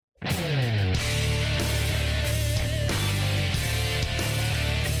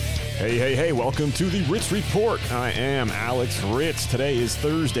Hey, welcome to the Ritz Report. I am Alex Ritz. Today is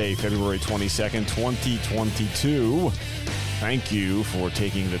Thursday, February 22nd, 2022. Thank you for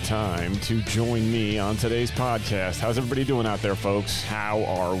taking the time to join me on today's podcast. How's everybody doing out there, folks? How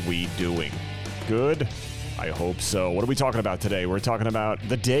are we doing? Good? I hope so. What are we talking about today? We're talking about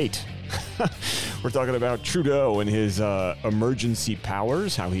the date. We're talking about Trudeau and his emergency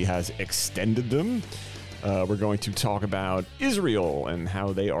powers, how he has extended them. We're going to talk about Israel and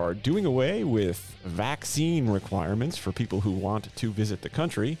how they are doing away with vaccine requirements for people who want to visit the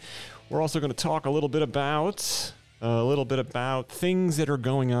country. We're also going to talk a little bit about things that are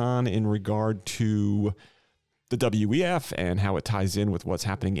going on in regard to the WEF and how it ties in with what's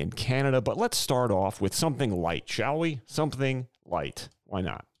happening in Canada. But let's start off with something light, shall we? Something light. Why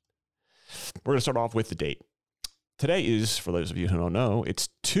not? We're going to start off with the date. Today is, for those of you who don't know, it's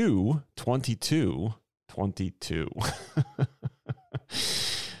 2/22/22.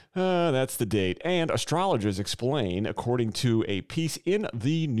 That's the date. And astrologers explain, according to a piece in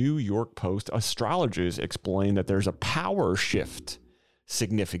the New York Post, astrologers explain that there's a power shift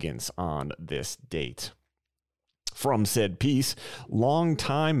significance on this date. From said piece,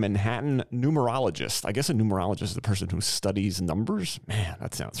 longtime Manhattan numerologist. I guess a numerologist is the person who studies numbers. Man,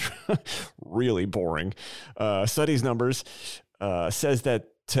 that sounds really boring. Studies numbers, says that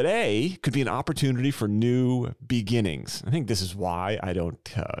today could be an opportunity for new beginnings. I think this is why I don't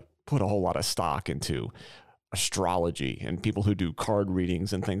put a whole lot of stock into astrology and people who do card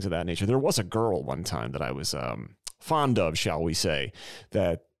readings and things of that nature. There was a girl one time that I was fond of, shall we say,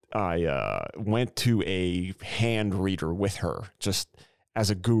 that I went to a hand reader with her just as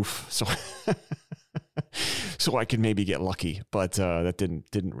a goof, so I could maybe get lucky, but that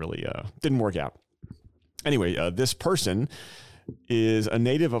didn't really work out. Anyway, this person is a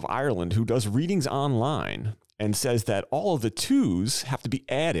native of Ireland who does readings online and says that all of the twos have to be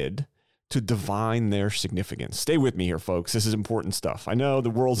added to divine their significance. Stay with me here, folks. This is important stuff. I know the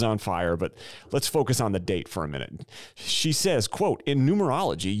world's on fire, but let's focus on the date for a minute. She says, quote, in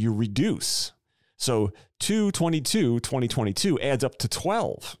numerology, you reduce. So 2/22/2022 adds up to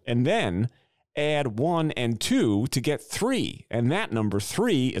 12, and then add 1 and 2 to get 3. And that number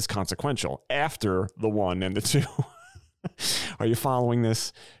 3 is consequential after the 1 and the 2. Are you following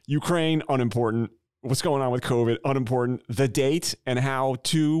this? Ukraine, unimportant. What's going on with COVID? Unimportant. The date and how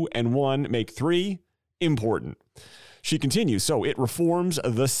 2 and 1 make 3, important. She continues. So it reforms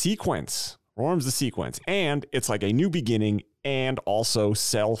the sequence. And it's like a new beginning and also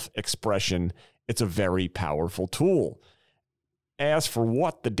self-expression. It's a very powerful tool. As for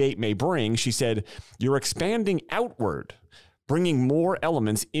what the date may bring, she said, you're expanding outward, bringing more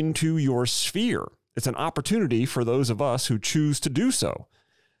elements into your sphere. It's an opportunity for those of us who choose to do so.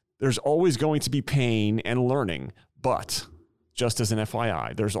 There's always going to be pain and learning, but just as an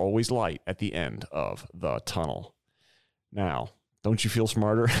FYI, there's always light at the end of the tunnel. Now, don't you feel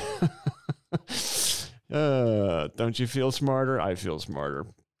smarter? Don't you feel smarter? I feel smarter.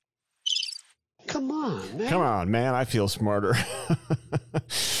 Come on, man. I feel smarter.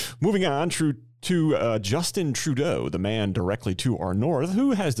 Moving on to Justin Trudeau, the man directly to our north,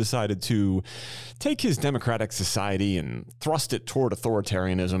 who has decided to take his democratic society and thrust it toward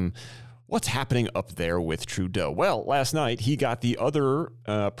authoritarianism. What's happening up there with Trudeau? Well, last night he got the other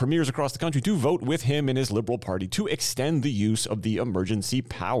premiers across the country to vote with him and his Liberal Party to extend the use of the Emergency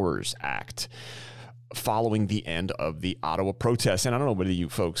Powers Act following the end of the Ottawa protests. And I don't know whether you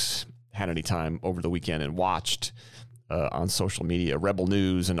folks had any time over the weekend and watched on social media, Rebel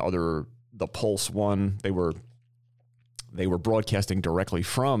News and the Pulse one, they were broadcasting directly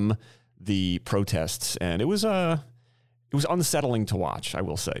from the protests, and it was unsettling to watch. I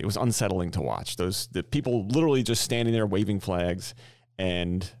will say it was unsettling to watch the people literally just standing there waving flags,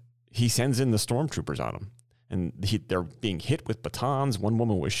 and he sends in the stormtroopers on them, and they're being hit with batons. One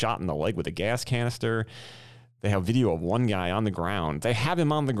woman was shot in the leg with a gas canister. They have video of one guy on the ground. They have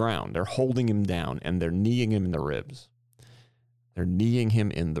him on the ground. They're holding him down, and they're kneeing him in the ribs.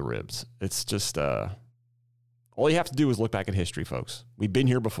 It's just, all you have to do is look back at history, folks. We've been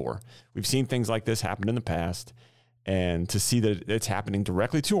here before. We've seen things like this happen in the past. And to see that it's happening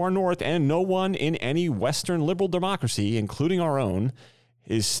directly to our north, and no one in any Western liberal democracy, including our own,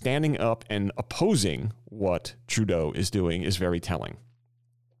 is standing up and opposing what Trudeau is doing is very telling.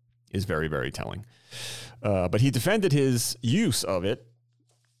 Is very, very telling. But he defended his use of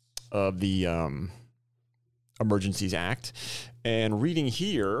the Emergencies Act. And reading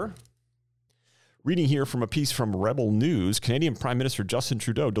here from a piece from Rebel News, Canadian Prime Minister Justin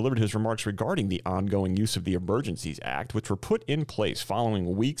Trudeau delivered his remarks regarding the ongoing use of the Emergencies Act, which were put in place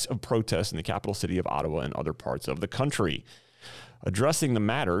following weeks of protests in the capital city of Ottawa and other parts of the country. Addressing the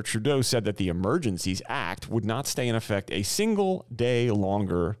matter, Trudeau said that the Emergencies Act would not stay in effect a single day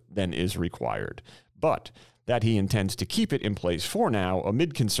longer than is required, but that he intends to keep it in place for now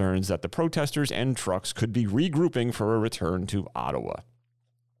amid concerns that the protesters and trucks could be regrouping for a return to Ottawa.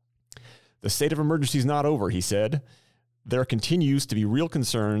 The state of emergency is not over, he said. There continues to be real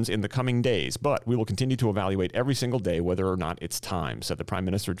concerns in the coming days, but we will continue to evaluate every single day whether or not it's time, said the Prime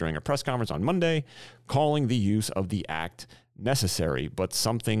Minister during a press conference on Monday, calling the use of the act necessary, but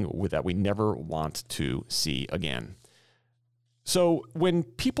something that we never want to see again. So when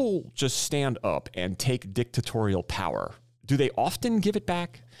people just stand up and take dictatorial power, do they often give it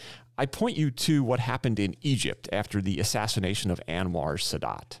back? I point you to what happened in Egypt after the assassination of Anwar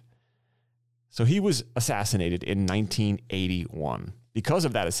Sadat. So he was assassinated in 1981. Because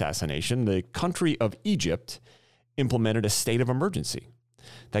of that assassination, the country of Egypt implemented a state of emergency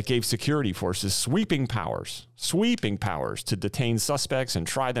that gave security forces sweeping powers to detain suspects and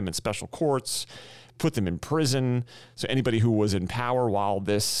try them in special courts, put them in prison. So anybody who was in power while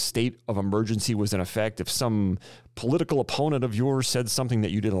this state of emergency was in effect, if some political opponent of yours said something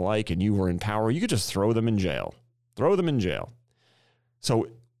that you didn't like and you were in power, you could just throw them in jail. So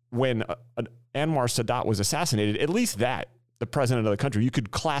when Anwar Sadat was assassinated, at least that, the president of the country, you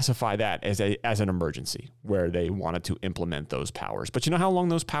could classify that as an emergency where they wanted to implement those powers. But you know how long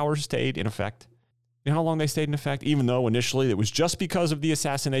those powers stayed in effect? You know how long they stayed in effect? Even though initially it was just because of the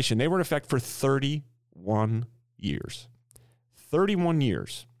assassination, they were in effect for 31 years. 31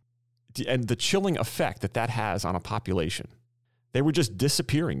 years. And the chilling effect that has on a population. They were just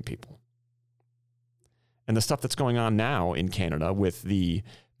disappearing people. And the stuff that's going on now in Canada with the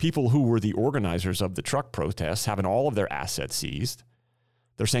people who were the organizers of the truck protests having all of their assets seized.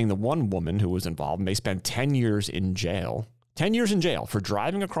 They're saying the one woman who was involved may spend 10 years in jail. 10 years in jail for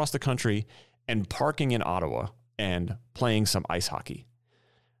driving across the country and parking in Ottawa and playing some ice hockey.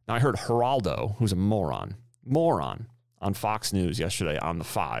 Now, I heard Geraldo, who's a moron on Fox News yesterday on the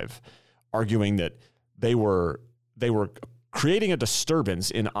 5, arguing that they were creating a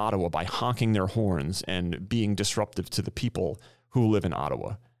disturbance in Ottawa by honking their horns and being disruptive to the people who live in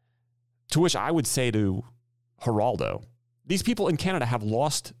Ottawa. To which I would say to Geraldo, these people in Canada have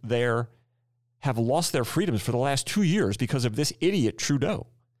lost their freedoms for the last 2 years because of this idiot Trudeau.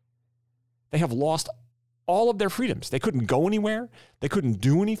 They have lost all of their freedoms. They couldn't go anywhere. They couldn't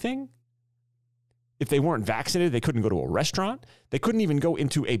do anything. If they weren't vaccinated, they couldn't go to a restaurant. They couldn't even go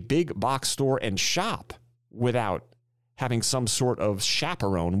into a big box store and shop without having some sort of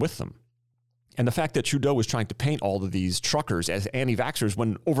chaperone with them. And the fact that Trudeau was trying to paint all of these truckers as anti-vaxxers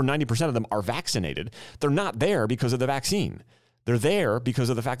when over 90% of them are vaccinated, they're not there because of the vaccine. They're there because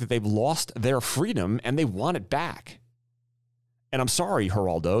of the fact that they've lost their freedom and they want it back. And I'm sorry,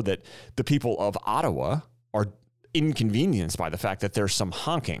 Geraldo, that the people of Ottawa are inconvenienced by the fact that there's some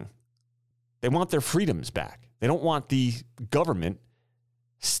honking. They want their freedoms back. They don't want the government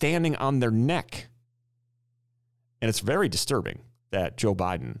standing on their neck. And it's very disturbing that Joe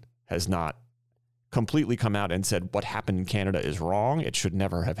Biden has not completely come out and said what happened in Canada is wrong. It should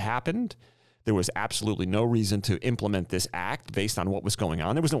never have happened. There was absolutely no reason to implement this act based on what was going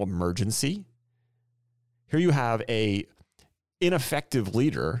on. There was no emergency. Here you have a ineffective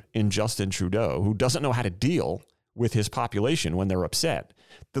leader in Justin Trudeau who doesn't know how to deal with his population when they're upset.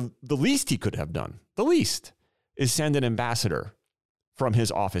 The least he could have done, is send an ambassador from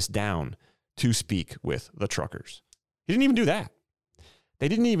his office down to speak with the truckers. He didn't even do that. They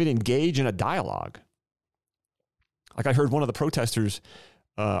didn't even engage in a dialogue. Like I heard one of the protesters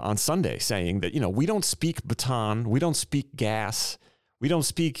on Sunday saying that, we don't speak baton, we don't speak gas, we don't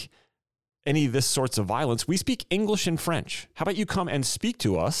speak any of this sorts of violence. We speak English and French. How about you come and speak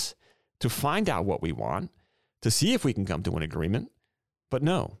to us to find out what we want, to see if we can come to an agreement? But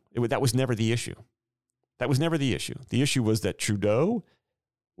no, that was never the issue. That was never the issue. The issue was that Trudeau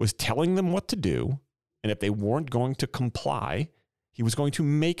was telling them what to do, and if they weren't going to comply, he was going to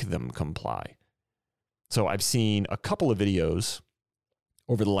make them comply. So I've seen a couple of videos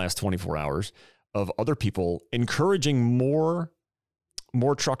over the last 24 hours of other people encouraging more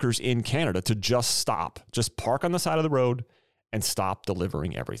truckers in Canada to just park on the side of the road and stop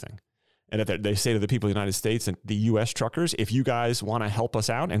delivering everything. And if they say to the people of the United States and the U.S. truckers, if you guys want to help us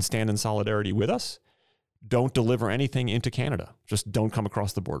out and stand in solidarity with us, don't deliver anything into Canada. Just don't come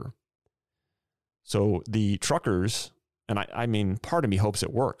across the border. So the truckers, and I mean, part of me hopes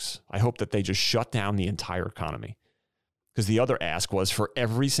it works. I hope that they just shut down the entire economy. Because the other ask was for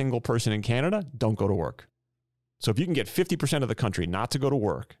every single person in Canada, don't go to work. So if you can get 50% of the country not to go to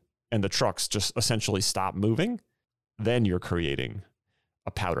work and the trucks just essentially stop moving, then you're creating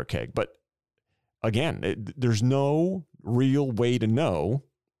a powder keg. But again, there's no real way to know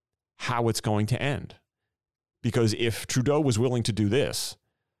how it's going to end. Because if Trudeau was willing to do this,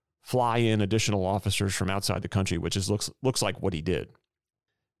 fly in additional officers from outside the country, which looks like what he did.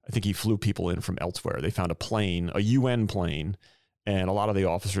 I think he flew people in from elsewhere. They found a plane, a UN plane, and a lot of the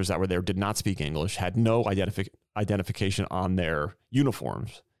officers that were there did not speak English, had no identification on their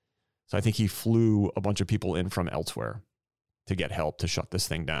uniforms. So I think he flew a bunch of people in from elsewhere to get help to shut this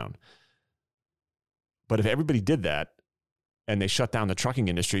thing down. But if everybody did that and they shut down the trucking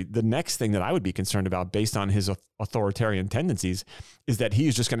industry, the next thing that I would be concerned about based on his authoritarian tendencies is that he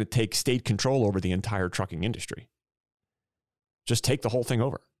is just going to take state control over the entire trucking industry. Just take the whole thing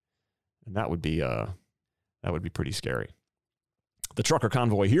over. And that would be pretty scary. The trucker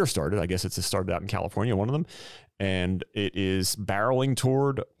convoy here started. I guess it's started out in California, one of them, and it is barreling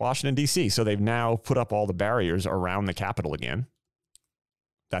toward Washington, D.C. So they've now put up all the barriers around the Capitol again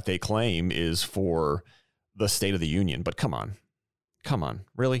that they claim is for the State of the Union. But come on,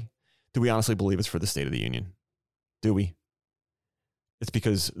 really? Do we honestly believe it's for the State of the Union? Do we? It's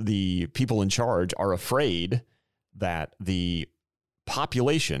because the people in charge are afraid that the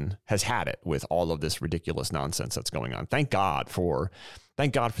population has had it with all of this ridiculous nonsense that's going on. Thank God for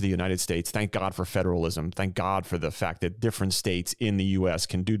the United States. Thank God for federalism. Thank God for the fact that different states in the U.S.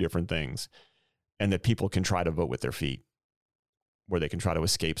 can do different things and that people can try to vote with their feet, where they can try to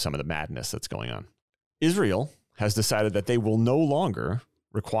escape some of the madness that's going on. Israel has decided that they will no longer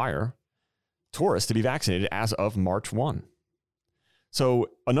require tourists to be vaccinated as of March 1.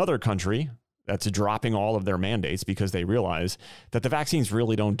 So another country that's dropping all of their mandates because they realize that the vaccines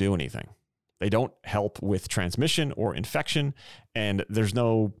really don't do anything. They don't help with transmission or infection, and there's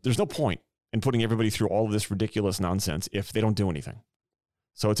no point in putting everybody through all of this ridiculous nonsense if they don't do anything.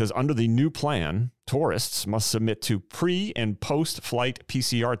 So it says, under the new plan, tourists must submit to pre- and post-flight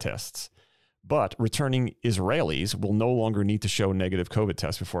PCR tests, but returning Israelis will no longer need to show negative COVID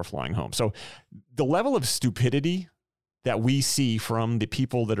tests before flying home. So the level of stupidity that we see from the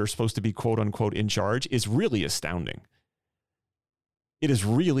people that are supposed to be quote unquote in charge is really astounding. It is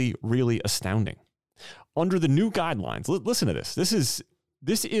really, really astounding. Under the new guidelines, listen to this.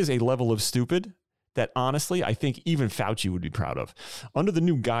 This is a level of stupid that honestly, I think even Fauci would be proud of. Under the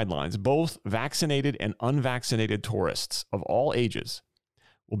new guidelines, both vaccinated and unvaccinated tourists of all ages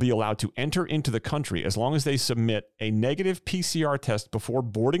will be allowed to enter into the country as long as they submit a negative PCR test before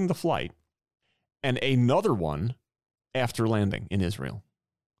boarding the flight and another one after landing in Israel.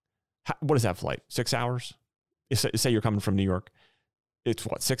 What is that flight? 6 hours? Say you're coming from New York. It's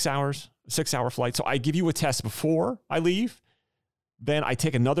what, 6 hours? 6 hour flight. So I give you a test before I leave. Then I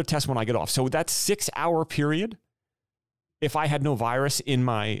take another test when I get off. So that 6 hour period, if I had no virus in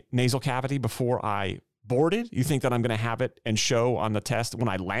my nasal cavity before I boarded, you think that I'm going to have it and show on the test when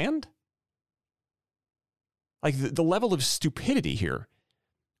I land? Like the level of stupidity here.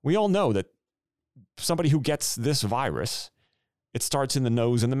 We all know that somebody who gets this virus, it starts in the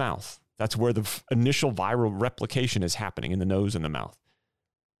nose and the mouth. That's where the initial viral replication is happening, in the nose and the mouth.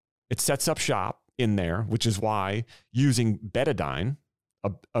 It sets up shop in there, which is why using betadine, a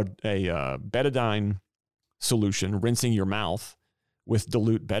betadine solution, rinsing your mouth with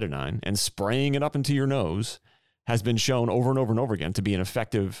dilute betadine and spraying it up into your nose has been shown over and over and over again to be an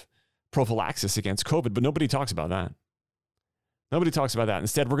effective prophylaxis against COVID, but nobody talks about that. Nobody talks about that.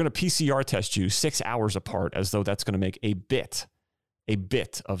 Instead, we're going to PCR test you 6 hours apart as though that's going to make a bit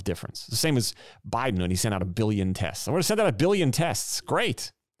of difference. The same as Biden when he sent out 1 billion tests. I'm going to send out 1 billion tests.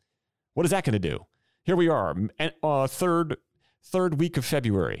 Great. What is that going to do? Here we are, third week of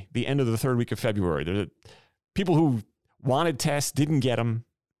February, the end of the third week of February. There's people who wanted tests, didn't get them.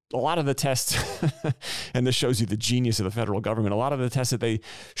 A lot of the tests, and this shows you the genius of the federal government, a lot of the tests that they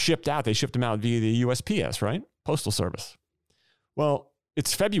shipped out them out via the USPS, right? Postal Service. Well,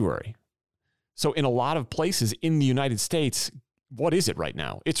 it's February. So in a lot of places in the United States, what is it right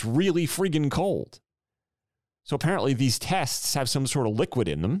now? It's really friggin' cold. So apparently these tests have some sort of liquid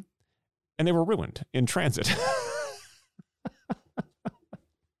in them, and they were ruined in transit.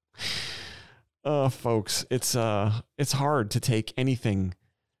 Folks, it's hard to take anything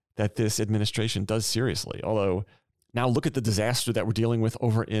that this administration does seriously. Although now look at the disaster that we're dealing with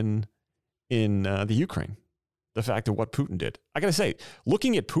over in the Ukraine. The fact of what Putin did. I got to say,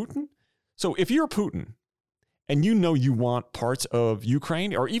 looking at Putin, so if you're Putin and you know you want parts of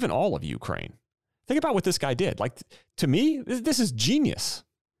Ukraine or even all of Ukraine, think about what this guy did. Like, to me, this is genius.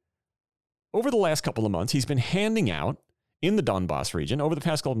 Over the last couple of months, he's been handing out, in the Donbass region, over the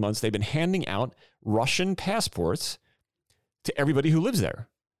past couple of months, they've been handing out Russian passports to everybody who lives there.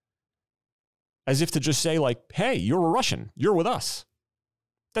 As if to just say, like, hey, you're a Russian. You're with us.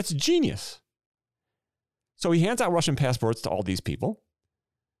 That's genius. So he hands out Russian passports to all these people.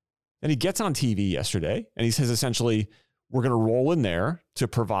 And he gets on TV yesterday and he says, essentially, we're going to roll in there to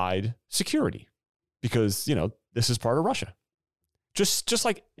provide security because, this is part of Russia. Just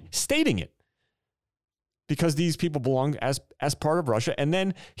like stating it. Because these people belong as part of Russia. And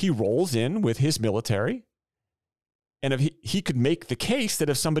then he rolls in with his military. And if he could make the case that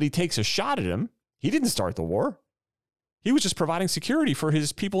if somebody takes a shot at him, he didn't start the war. He was just providing security for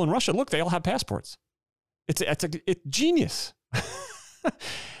his people in Russia. Look, they all have passports. It's genius.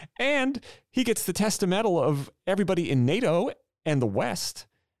 And he gets the testimonial of everybody in NATO and the West.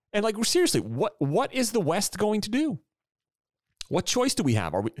 And seriously, what is the West going to do? What choice do we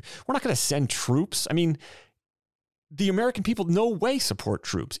have? We're not going to send troops. I mean, the American people no way support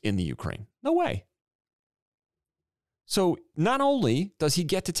troops in the Ukraine. No way. So not only does he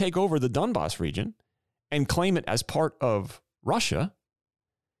get to take over the Donbas region and claim it as part of Russia,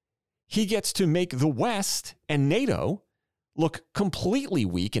 he gets to make the West and NATO look completely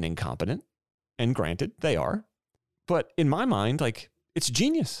weak and incompetent. And granted, they are. But in my mind, it's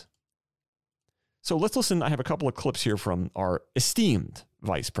genius. So let's listen. I have a couple of clips here from our esteemed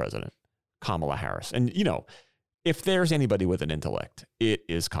Vice President, Kamala Harris. And, if there's anybody with an intellect, it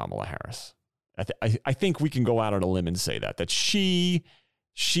is Kamala Harris. I think we can go out on a limb and say that she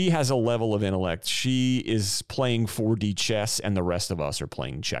has a level of intellect. She is playing 4D chess and the rest of us are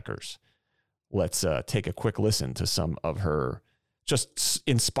playing checkers. Let's take a quick listen to some of her just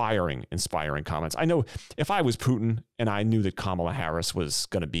inspiring comments. I know if I was Putin and I knew that Kamala Harris was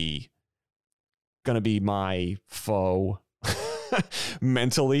going to be my foe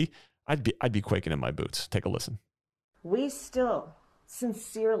mentally, I'd be quaking in my boots. Take a listen. We still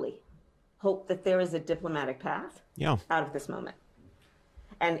sincerely hope that there is a diplomatic path out of this moment.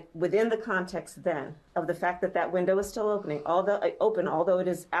 And within the context then of the fact that window is still open, although it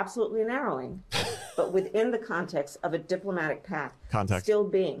is absolutely narrowing, but within the context of a diplomatic path still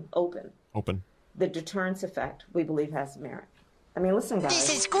being open, the deterrence effect, we believe, has merit. I mean, listen, guys.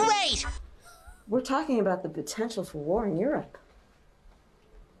 This is great. We're talking about the potential for war in Europe.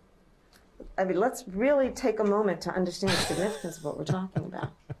 I mean, let's really take a moment to understand the significance of what we're talking about.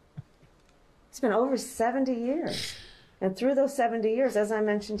 It's been over 70 years. And through those 70 years, as I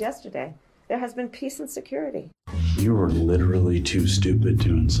mentioned yesterday, there has been peace and security. You are literally too stupid to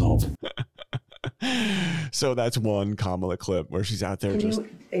insult. So that's one Kamala clip where she's out there. Can you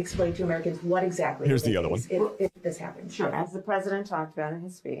explain to Americans what exactly Here's the other one. If this happens? Sure. As the president talked about in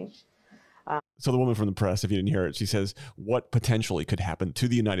his speech. So the woman from the press, if you didn't hear it, she says what potentially could happen to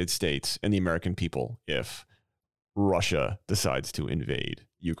the United States and the American people if Russia decides to invade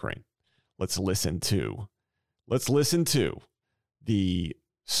Ukraine. Let's listen to the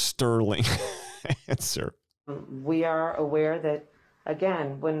sterling answer. We are aware that,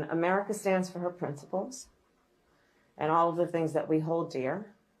 again, when America stands for her principles and all of the things that we hold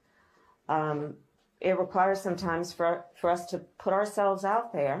dear, it requires sometimes for us to put ourselves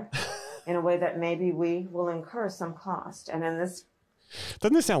out there in a way that maybe we will incur some cost. And in this...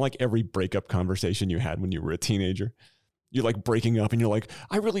 Doesn't this sound like every breakup conversation you had when you were a teenager? You're breaking up and you're like,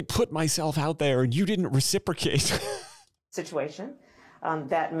 I really put myself out there and you didn't reciprocate. Situation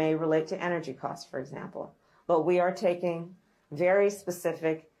that may relate to energy costs, for example. But we are taking very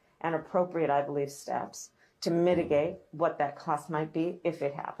specific and appropriate, I believe, steps to mitigate what that cost might be if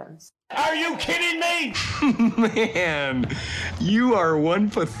it happens. Are you kidding me? Man, you are one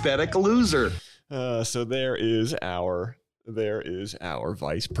pathetic loser. So there is our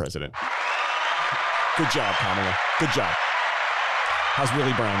vice president. Good job, Kamala. Good job. How's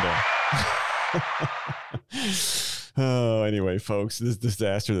Willie Brown doing? Anyway, folks, this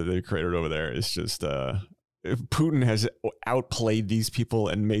disaster that they created over there is just... Putin has outplayed these people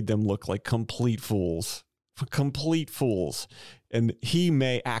and made them look like complete fools. And he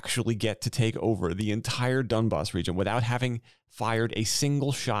may actually get to take over the entire Donbas region without having fired a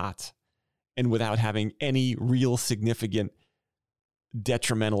single shot and without having any real significant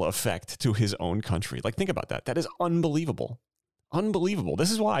detrimental effect to his own country. Think about that. That is unbelievable. Unbelievable.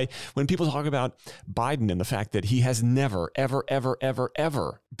 This is why when people talk about Biden and the fact that he has never, ever, ever, ever,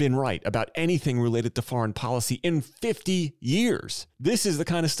 ever been right about anything related to foreign policy in 50 years, this is the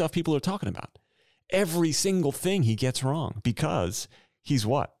kind of stuff people are talking about. Every single thing he gets wrong because he's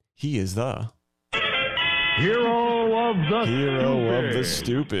what? He is the hero of the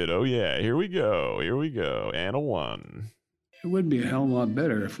stupid. Oh, yeah. Here we go. And a one. It would be a hell of a lot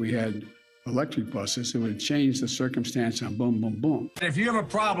better if we had electric buses. It would change the circumstance on boom, boom, boom. If you have a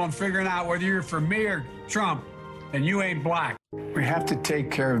problem figuring out whether you're for me or Trump, and you ain't black. We have to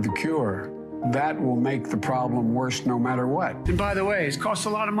take care of the cure that will make the problem worse no matter what. And by the way, it's cost a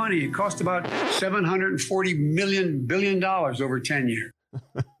lot of money. It cost about $740 billion over 10 years.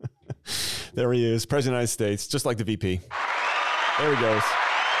 There he is, President of the United States, just like the VP. There he goes.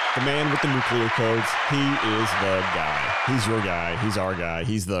 The man with the nuclear codes. He is the guy. He's your guy. He's our guy.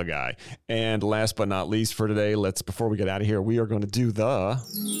 He's the guy. And last but not least for today, before we get out of here, we are going to do the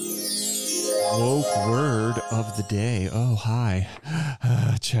woke word of the day. Oh, hi.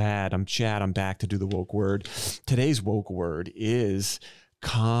 Chad. I'm Chad. I'm back to do the woke word. Today's woke word is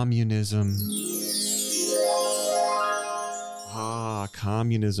communism.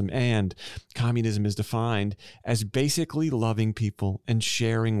 Communism. And communism is defined as basically loving people and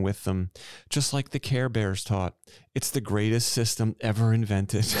sharing with them, just like the Care Bears taught. It's the greatest system ever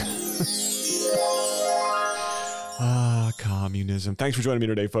invented. Communism. Thanks for joining me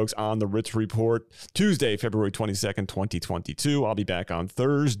today, folks, on the Ritz Report. Tuesday, February 22nd, 2022. I'll be back on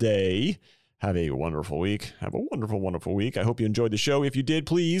Thursday. Have a wonderful week. Have a wonderful, wonderful week. I hope you enjoyed the show. If you did,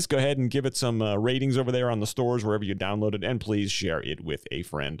 please go ahead and give it some ratings over there on the stores, wherever you download it, and please share it with a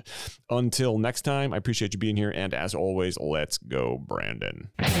friend. Until next time, I appreciate you being here, and as always, let's go, Brandon.